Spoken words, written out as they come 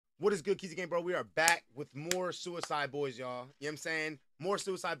What is good, Kezzy Gang, bro? We are back with more Suicide Boys, y'all. You know what I'm saying? More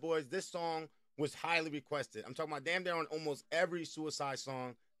Suicide Boys. This song was highly requested. I'm talking about damn near on almost every Suicide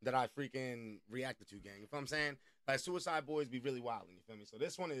song that I freaking reacted to, gang. You feel what I'm saying? Like, Suicide Boys be really wilding, you feel me? So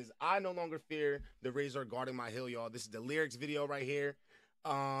this one is I No Longer Fear the Razor Guarding My Hill, y'all. This is the lyrics video right here.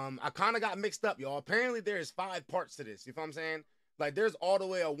 I kind of got mixed up, y'all. Apparently, there is 5 parts to this. You feel what I'm saying? Like, there's all the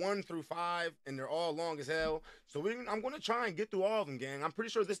way a 1 through 5, and they're all long as hell. So I'm going to try and get through all of them, gang. I'm pretty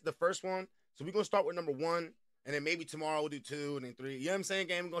sure this is the first one. So we're going to start with number 1, and then maybe tomorrow we'll do 2, and then 3. You know what I'm saying,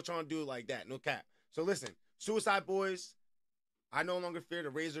 gang? We're going to try and do it like that. No cap. So listen, Suicide Boys, I No Longer Fear the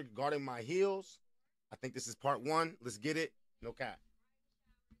Razor Guarding My Heels. I think this is part 1. Let's get it. No cap.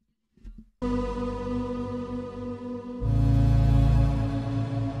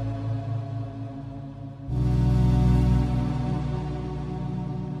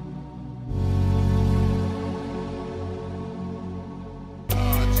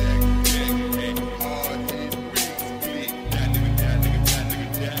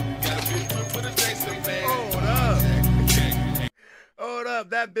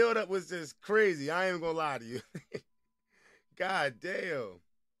 That build-up was just crazy. I ain't even gonna lie to you. God damn.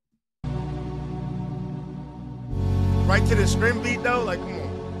 Right to the scrim beat though, like come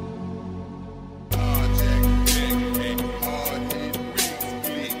on.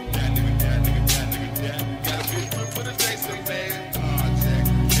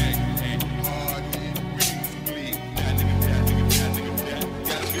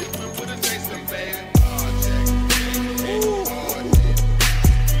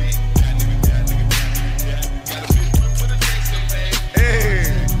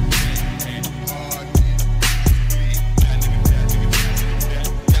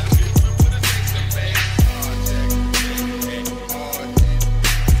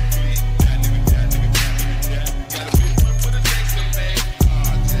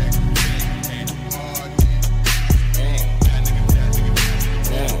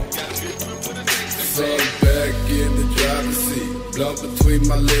 Between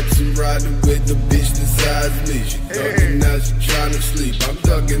my lips and riding with the bitch besides me. She ducking out, she trying to sleep. I'm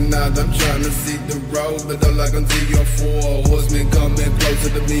ducking out, I'm trying to see the road, but all I can see are 4 horsemen coming closer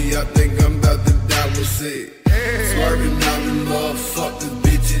to me. I think I'm about to die with sick. Swerving out in love, fuck this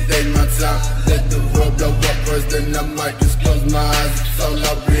bitch, it ain't my time. Let the world blow up first, then I might just close my eyes. It's all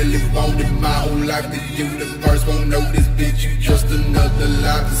I really wanted my whole life. That you the first won't know this bitch, you just another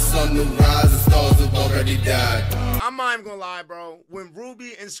line. The sun will rise, the stars have already died. I'm not even gonna lie, bro. When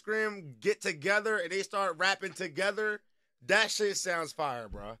Ruby and Scrim get together and they start rapping together, that shit sounds fire,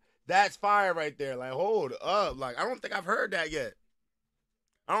 bro. That's fire right there. Like, hold up. Like, I don't think I've heard that yet.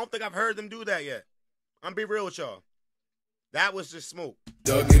 I don't think I've heard them do that yet. I'm be real with y'all. That was just smoke.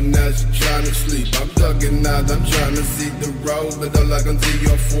 Ducking out, she trying to sleep. I'm ducking out, I'm trying to see the road, but all I can see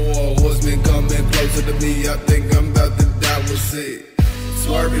are 4 horsemen coming closer to me. I think I'm about to die with sick.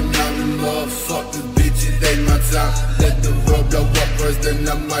 Swerving out in love, fuck this bitch, it ain't my time. Let the world blow up first, then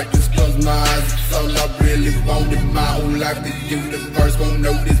I might just close my eyes. It's all I really wanted my whole life. That you the first won't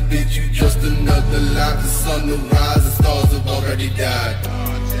know this bitch, you just another line. The sun will rise, the stars have already died.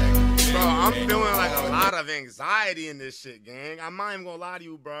 Bro, I'm feeling like a lot of anxiety in this shit, gang. I'm not even gonna lie to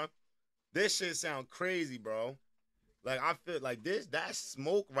you, bro. This shit sound crazy, bro. Like, I feel like that's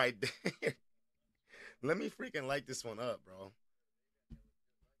smoke right there. Let me freaking light this one up, bro.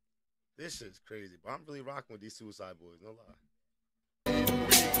 This shit's crazy, but I'm really rocking with these Suicide Boys, no lie. Got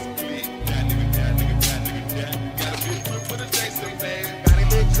a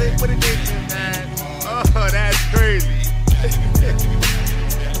big clip with a dick, man. Oh, that's crazy.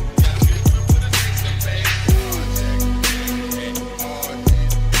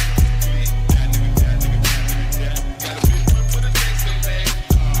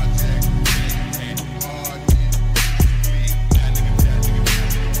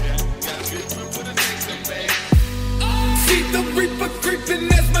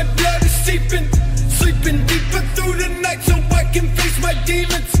 Sleeping deeper through the night so I can face my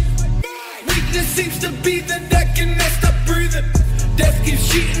demons. Weakness seems to be that I cannot stop breathing. Death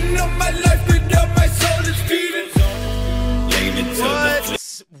keeps cheating on my life, but now my soul is feeding.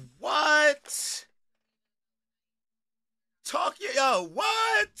 What? Talk, yo,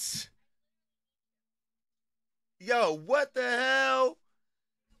 what? Yo, what the hell?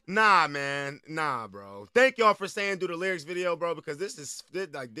 Nah, man. Nah, bro. Thank y'all for saying do the lyrics video, bro, because this is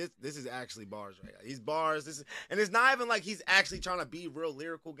actually bars right now. These bars, and it's not even like he's actually trying to be real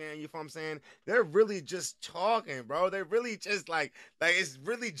lyrical, gang. You know what I'm saying? They're really just talking, bro. They're really just like it's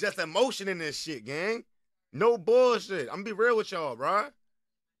really just emotion in this shit, gang. No bullshit. I'm gonna be real with y'all, bro.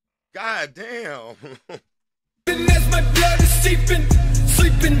 God damn. As my blood is seeping.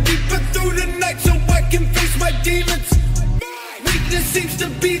 sleeping deeper through the night so I can face my demons. Weakness seems to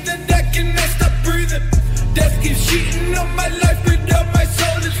be that I cannot stop breathing. Death keeps cheating on my life, but all my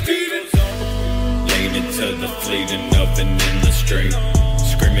soul is feeding. Leaning to the fleeting of and in the street,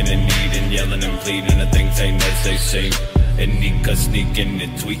 screaming and needing, yelling and pleading. The things ain't as they seem. And Nika sneaking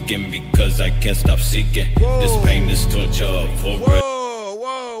and tweaking because I can't stop seeking. Whoa. This pain, this torture of horror.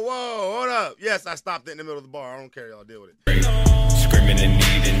 Whoa, hold up. Yes, I stopped it in the middle of the bar. I don't care, y'all deal with it. Screaming and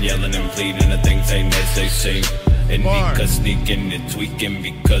needing, yelling and pleading. The things ain't as they seem. And Nika sneaking and tweaking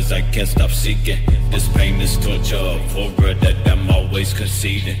because I can't stop seeking. This pain, this torture of horror that I'm always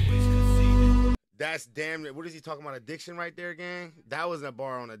conceding. That's damn it. What is he talking about? Addiction right there, gang? That was a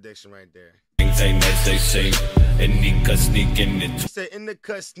bar on addiction right there. Things ain't as they seem. And Nika sneaking and He said in the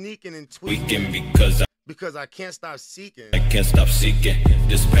cut sneaking and tweaking tweaking because I can't stop seeking. I can't stop seeking.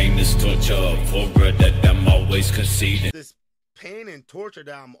 This pain, this torture of horror that I'm always conceding. This pain and torture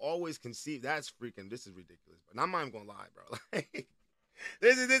that I'm always conceived. That's freaking. This is ridiculous. But I'm not even gonna lie, bro. Like,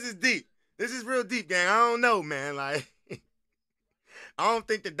 this is deep. This is real deep, gang. I don't know, man. Like, I don't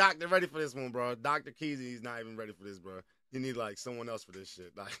think the doctor ready for this one, bro. Dr. Kezzy, he's not even ready for this, bro. You need like someone else for this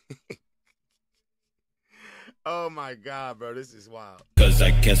shit. Like, oh my God, bro, this is wild. Cause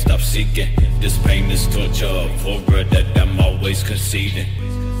I can't stop seeking. This pain, this torture of horror that I'm always conceding.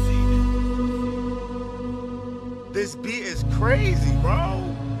 This beat is crazy, bro.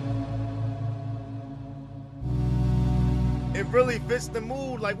 It really fits the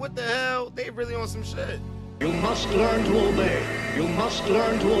mood. Like, what the hell? They really on some shit. You must learn to obey. You must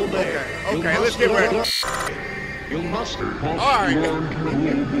learn to obey. Okay, let's get ready. You must All right.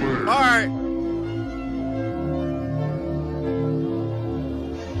 All right.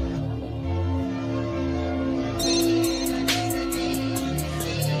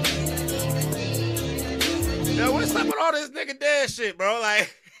 Yo, what's up with all this nigga dead shit, bro?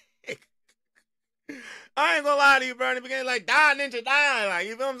 Like, I ain't gonna lie to you, bro. In the beginning, like, die, ninja, die. Like,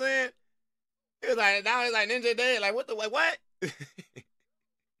 you feel what I'm saying? It was like, now it's like ninja dead. Like, what the, like, what?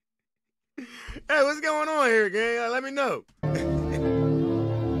 Hey, what's going on here, gang? Like, let me know.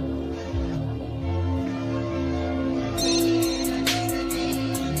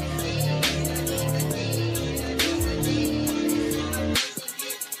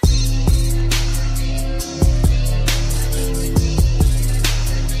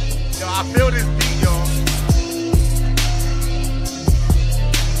 Yo, I feel this beat, y'all.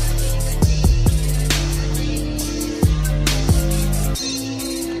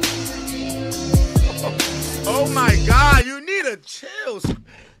 Oh my God, you need a chill.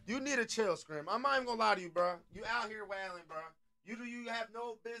 You need a chill, Scrim. I'm not even gonna lie to you, bro. You out here wailing, bro. You have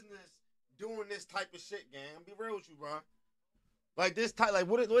no business doing this type of shit, gang. I'll be real with you, bro. Like this type, like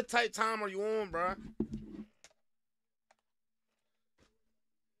what type time are you on, bro?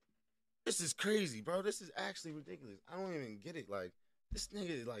 This is crazy, bro. This is actually ridiculous. I don't even get it. Like, this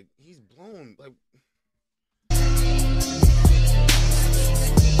nigga, like, he's blown. Like,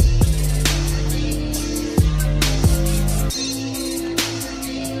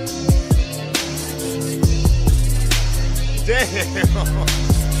 damn.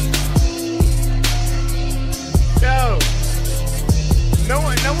 Yo. No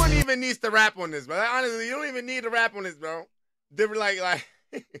one even needs to rap on this, bro. Honestly, you don't even need to rap on this, bro. They were like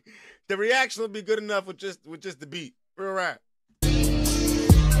the reaction will be good enough with just the beat. Real rap.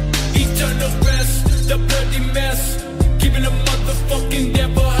 Eternal rest, the bloody mess. Keeping a motherfucking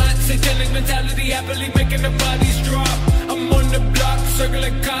devil hot. Satanic mentality happily making the bodies drop. I'm on the block,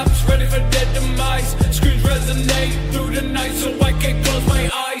 circling cops, ready for dead demise. Screams resonate through the night so I can't close my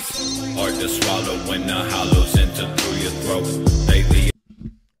eyes. Hard to swallow when the hollows enter through your throat. Lately,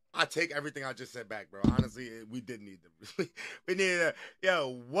 I take everything I just said back, bro. Honestly, we did need them. We needed a,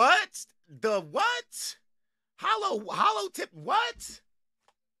 yo, what? The what? Hollow tip, what?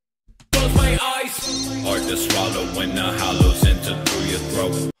 Close my eyes. hard to swallow when the hollows enter through your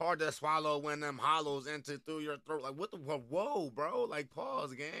throat. Hard to swallow when them hollows enter through your throat. Like, what the, whoa, bro. Like,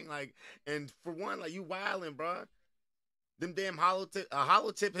 pause, gang. Like, and for one, like, you wildin', bro. Them damn hollow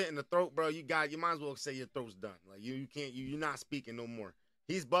tip hitting the throat, bro. You might as well say your throat's done. Like, you can't, you're not speaking no more.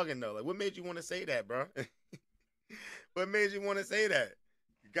 He's bugging though. Like, what made you want to say that, bro? What made you want to say that?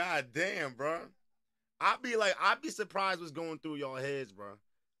 God damn, bro. I'd be surprised what's going through y'all heads, bro.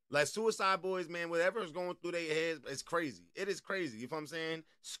 Like, Suicide Boys, man, whatever is going through their heads, it's crazy. It is crazy. You know what I'm saying?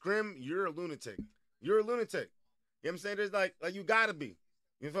 Scrim, you're a lunatic. You're a lunatic. You know what I'm saying? There's like you gotta be.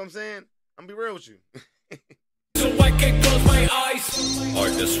 You know what I'm saying? I'm gonna be real with you. So I can't close my eyes.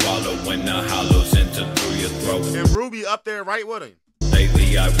 Hard to swallow when the hollows enter through your throat. And Ruby up there right with him.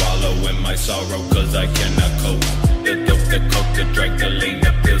 Lately I wallow in my sorrow cause I cannot cope. the dope, the coke, the drink, the lean,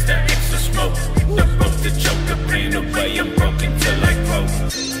 the pills, the extra smoke. The rope, the choke, the pain away. I'm broken till I croak.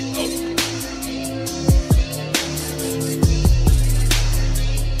 Oh.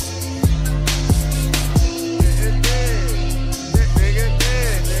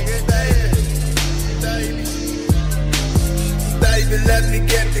 Baby, let me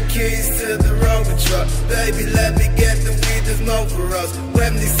get the keys to the Rover truck. Baby, let me get the weed that's known for us.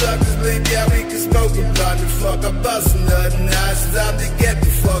 When these suckers leave, yeah, we can smoke a blunt and fuck. I'm busting nothing now. It's time to get the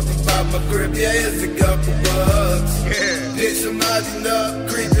fuck about my grip. Yeah, here's a couple bucks. Yeah. Bitch, I'm hiding up,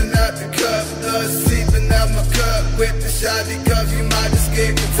 creeping out the cup. Seeping out my cup with the shotty cups. You might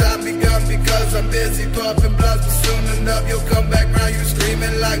escape the Tommy gun because I'm busy puffing blunts. But soon enough, you'll come back round. You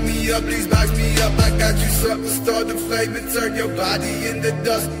screaming, like me up, please box me up. I got you something, start the flame and turn your body in the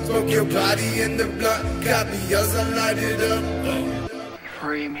dust. Smoke your body in the blunt. Got me as I light it up.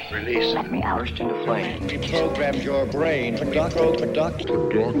 Free me. Release. Let me burst into flame. We programmed your brain. Product.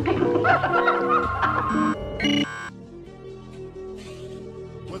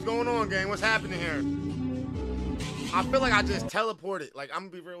 What's going on, gang? What's happening here? I feel like I just teleported. Like, I'm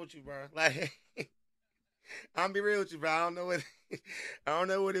gonna be real with you, bro. Like, I'm gonna be real with you, bro. I don't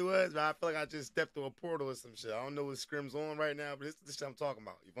know what it was, but I feel like I just stepped through a portal or some shit. I don't know what scrim's on right now, but this is the shit I'm talking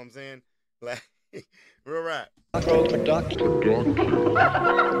about. You know what I'm saying? Like, real rap. Product.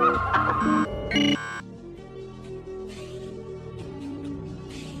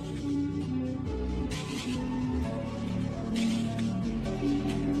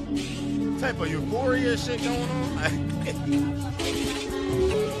 Type of euphoria shit going on.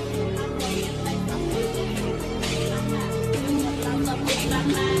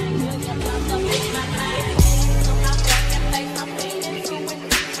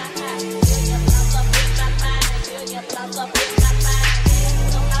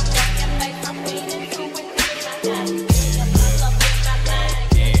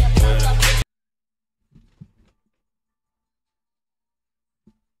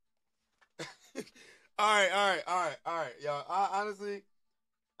 All right, y'all.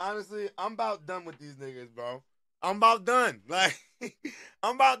 Honestly, I'm about done with these niggas, bro. I'm about done. Like,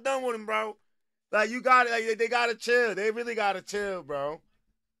 I'm about done with them, bro. Like, you got it. Like, they gotta chill. They really gotta chill, bro.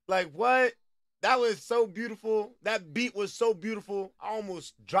 Like, what? That was so beautiful. That beat was so beautiful. I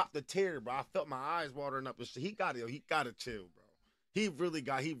almost dropped a tear, bro. I felt my eyes watering up and shit. He gotta chill, bro. He really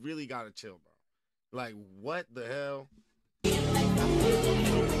gotta chill, bro. Like, what the hell?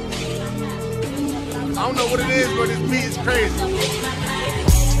 I don't know what it is, but this beat is crazy.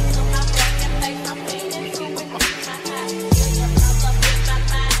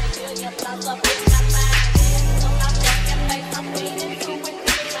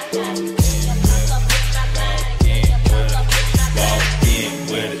 Walk in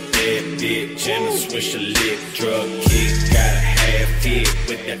with a dead bitch and a swish of lit. Drug kick, got a half hit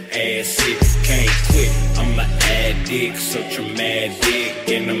with the ass hit. Can't quit, I'm an addict, so traumatic.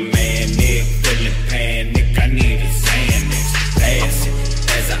 And a manic, feeling panic. I need a Xanax, pass it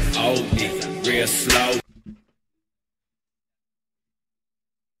as I hold it, real slow.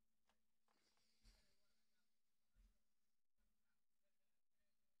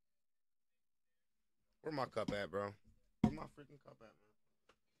 Where my cup at, bro? Where my freaking cup at, man?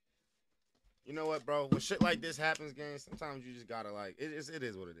 You know what, bro? When shit like this happens, gang, sometimes you just gotta, like, it is what it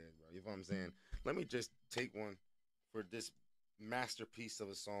is, bro. You know what I'm saying? Let me just take one for this masterpiece of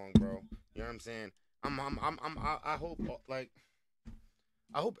a song, bro. You know what I'm saying? I hope, like,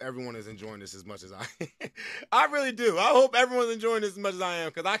 I hope everyone is enjoying this as much as I I really do. I hope everyone's enjoying this as much as I am,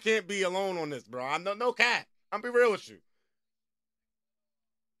 because I can't be alone on this, bro. I'm no cat. I'm be real with you.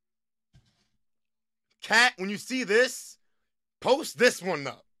 Cat, when you see this, post this one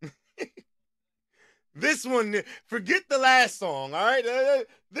up. This one, forget the last song, all right?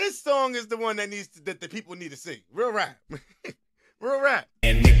 This song is the one that the people need to see. Real rap. Real rap.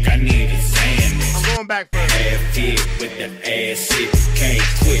 And Nick, I need a Xanax. I'm going back further. Half hit with the ass hit. Can't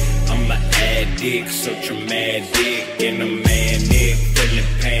quit, I'm an addict, so traumatic. And a manic, feeling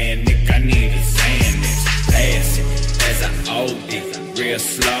panic. I need a Xanax, pass it as I hold it, real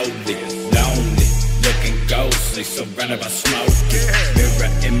slowly, lonely. Looking ghostly, surrounded by smoke.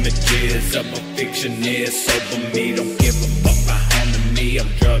 Mirror images of a fictionist over me. Don't give a fuck behind me. I'm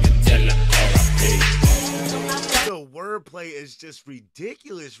drug until I R.I.P. The wordplay is just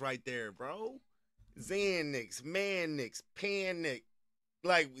ridiculous right there, bro. Xanax, Manix, Panic,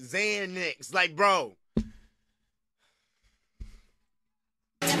 like Xanax, like, bro.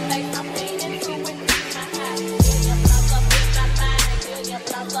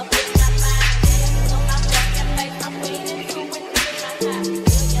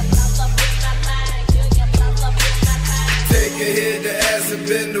 It's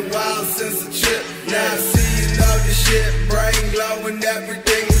been a while since a trip. Now I see you know the shit. Brain glowing,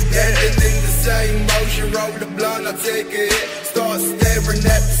 everything was dead. In the same motion, roll the blunt, I take a hit. Start staring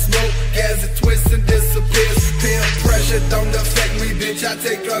at the smoke as it twists and disappears. Peer pressure don't affect me, bitch. I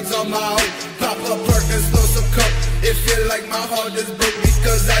take drugs on my own. Pop up Perkins, throw some coke. It feel like my heart is broke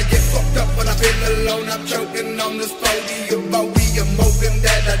because I get fucked up when I feel alone. I'm choking on this podium, but we are moving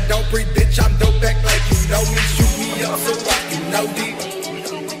that I don't breathe, bitch. I'm dope back like you know me. Shoot me up so I can know deep.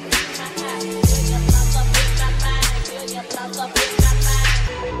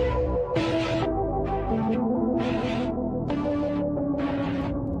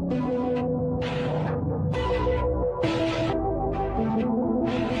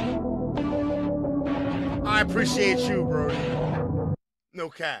 I appreciate you, bro. No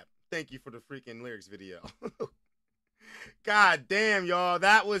cap. Thank you for the freaking lyrics video. God damn, y'all.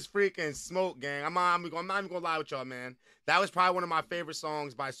 That was freaking smoke, gang. I'm not even gonna lie with y'all, man. That was probably one of my favorite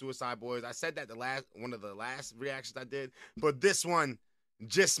songs by Suicide Boys. I said that one of the last reactions I did, but this one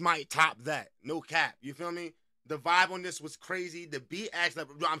just might top that. No cap. You feel me? The vibe on this was crazy. The beat actually,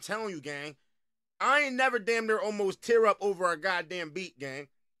 I'm telling you, gang. I ain't never damn near almost tear up over a goddamn beat, gang.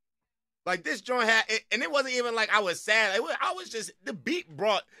 Like, this joint had, and it wasn't even like I was sad. I was just, the beat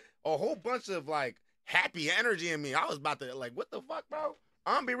brought a whole bunch of, like, happy energy in me. I was about to, like, what the fuck, bro?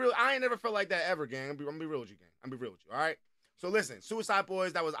 I'm gonna be real. I ain't never felt like that ever, gang. I'm gonna be real with you, gang. I'm gonna be real with you, all right? So, listen, Suicide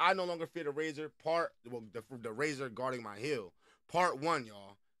Boys, that was I No Longer Fear the Razor, the razor guarding my heel. Part 1,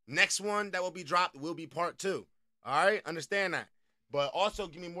 y'all. Next one that will be dropped will be part 2. All right? Understand that. But also,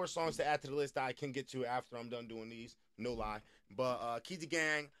 give me more songs to add to the list that I can get to after I'm done doing these. No lie. But, Kezzy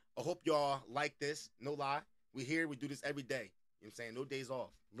Gang, I hope y'all like this. No lie. We here. We do this every day. You know what I'm saying? No days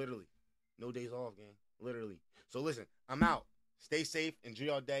off. Literally. No days off, gang. Literally. So listen, I'm out. Stay safe. Enjoy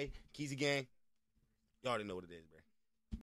your day. Kezzy Gang. You already know what it is, bro.